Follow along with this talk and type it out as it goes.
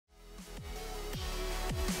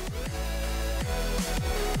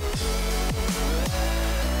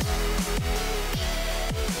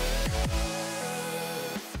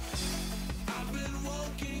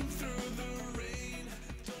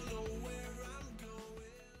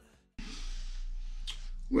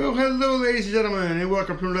Well, hello, ladies and gentlemen, and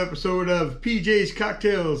welcome to another episode of PJ's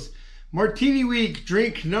Cocktails Martini Week,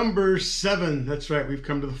 drink number 7. That's right, we've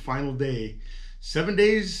come to the final day. 7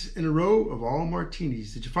 days in a row of all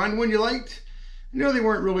martinis. Did you find one you liked? I know they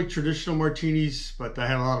weren't really traditional martinis, but I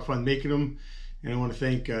had a lot of fun making them. And I want to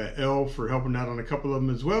thank Elle for helping out on a couple of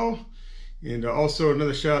them as well. And also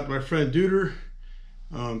another shout out to my friend Duder.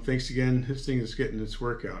 Thanks again. This thing is getting its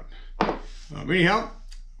workout. Anyhow,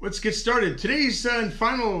 let's get started. Today's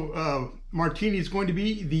final martini is going to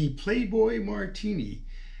be the Playboy Martini.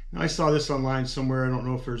 Now, I saw this online somewhere. I don't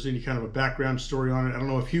know if there's any kind of a background story on it. I don't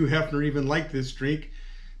know if Hugh Hefner even liked this drink,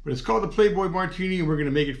 but it's called the Playboy Martini, and we're going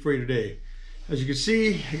to make it for you today. As you can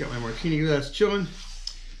see, I got my martini glass chilling.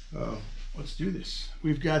 Let's do this.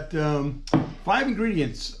 We've got 5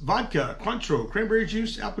 ingredients: vodka, Cointreau, cranberry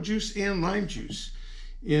juice, apple juice, and lime juice.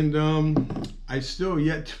 And I still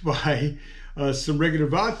yet to buy some regular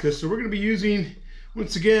vodka, so we're going to be using,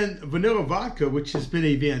 once again, vanilla vodka, which has been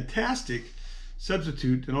a fantastic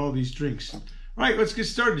substitute in all these drinks. All right, let's get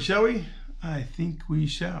started, shall we? I think we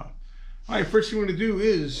shall. All right, first thing we're going to do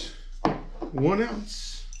is 1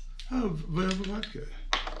 ounce of vanilla vodka.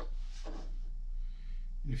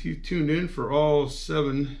 And if you've tuned in for all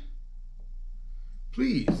 7,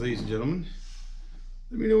 please, ladies and gentlemen,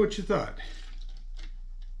 let me know what you thought.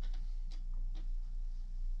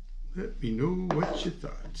 Let me know what you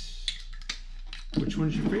thought. Which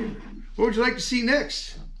one's your favorite? What would you like to see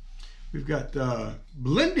next? We've got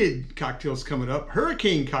blended cocktails coming up,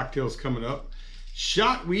 hurricane cocktails coming up,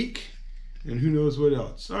 shot week, and who knows what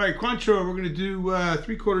else. All right, Cointreau, we're going to do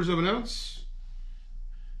 3/4 of an ounce,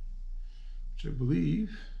 which I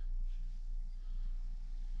believe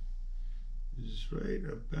is right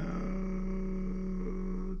about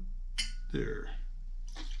there.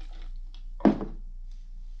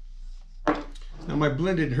 Now, my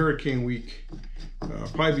blended hurricane week, I'll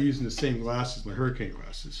probably be using the same glasses, my hurricane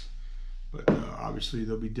glasses, but obviously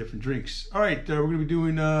there'll be different drinks. All right, we're going to be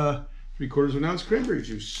doing 3/4 of an ounce cranberry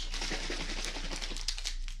juice.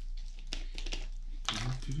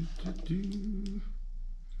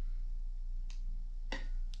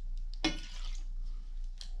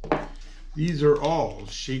 These are all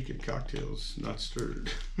shaken cocktails, not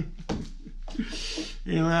stirred.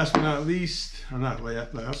 And last but not least, or not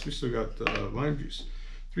last, we still got lime juice.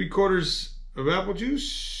 3/4 of apple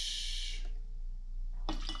juice.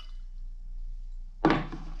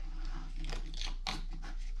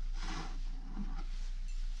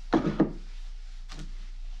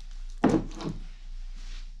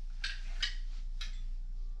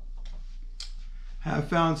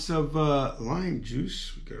 Half ounce of lime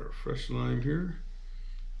juice. We got our fresh lime here.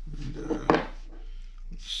 And,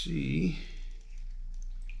 let's see.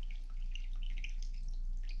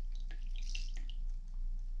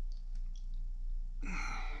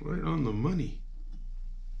 Right on the money.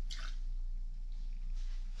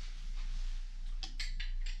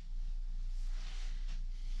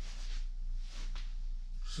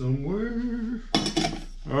 Somewhere.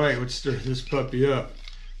 All right, let's stir this puppy up.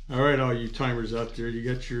 All right, all you timers out there, you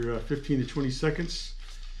got your 15 to 20 seconds.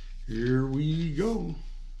 Here we go.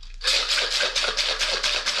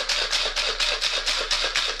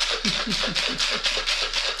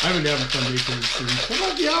 I've been having fun making this series. How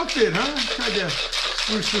about the outfit, huh? Tried to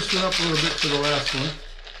spruce this one up a little bit to the last one.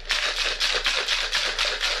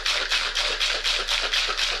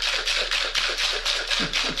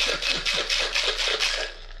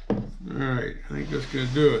 All right, I think that's gonna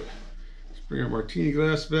do it. Let's bring our martini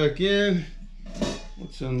glass back in.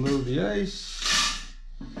 Let's unload the ice.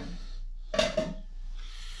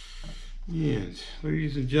 And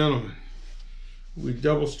ladies and gentlemen, we'll be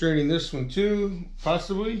double straining this one too,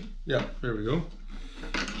 possibly. Yeah, there we go.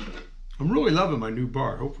 I'm really loving my new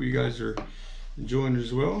bar. Hopefully you guys are enjoying it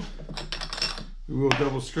as well. We will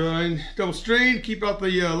double strain, keep out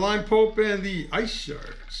the lime pulp and the ice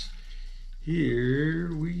shards.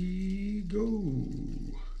 Here we go.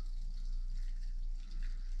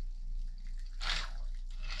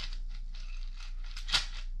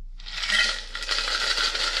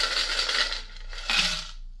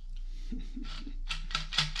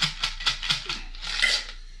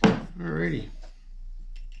 Alrighty.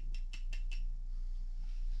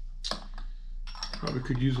 Probably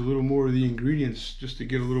could use a little more of the ingredients just to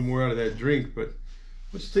get a little more out of that drink, but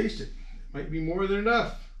let's taste it. Might be more than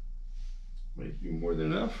enough. Might be more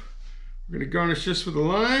than enough. We're going to garnish this with a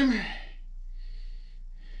lime.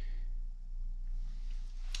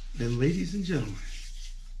 And ladies and gentlemen,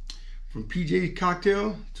 from PJ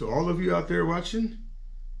Cocktail to all of you out there watching,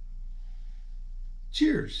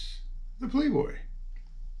 cheers, the Playboy.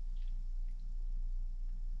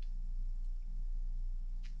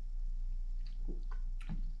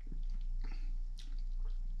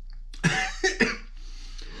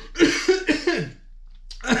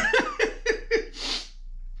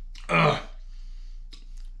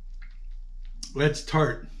 That's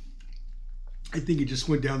tart. I think it just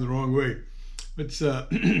went down the wrong way. Let's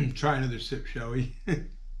try another sip, shall we?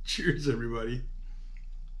 Cheers, everybody.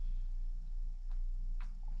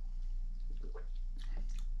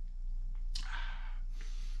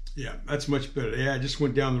 Yeah, that's much better. Yeah, it just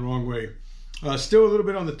went down the wrong way. Still a little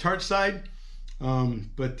bit on the tart side,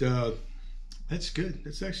 but that's good.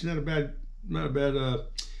 That's actually not a bad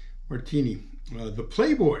martini. The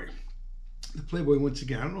Playboy once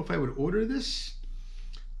again. I don't know if I would order this,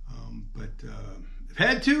 but if I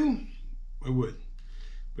had to, I would.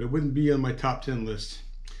 But it wouldn't be on my top 10 list.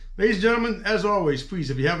 Ladies and gentlemen, as always, please,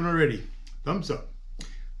 if you haven't already, thumbs up.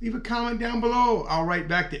 Leave a comment down below. I'll write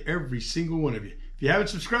back to every single one of you. If you haven't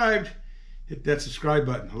subscribed, hit that subscribe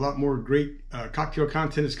button. A lot more great cocktail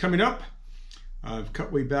content is coming up. I've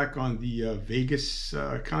cut way back on the Vegas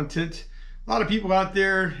content. A lot of people out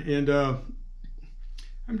there, and I'm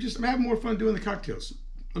having more fun doing the cocktails.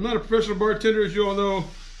 I'm not a professional bartender, as you all know,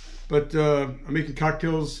 but I'm making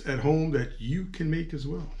cocktails at home that you can make as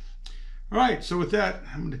well. All right, so with that,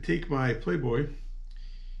 I'm going to take my Playboy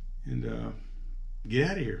and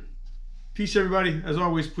get out of here. Peace, everybody. As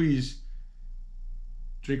always, please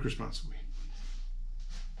drink responsibly.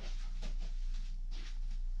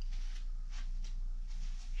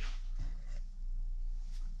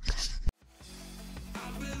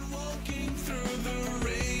 I've been walking through the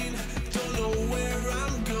rain, don't know where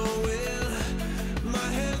I'm going. My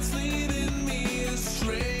head's leading me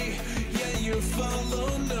astray. Yeah, you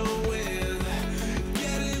follow no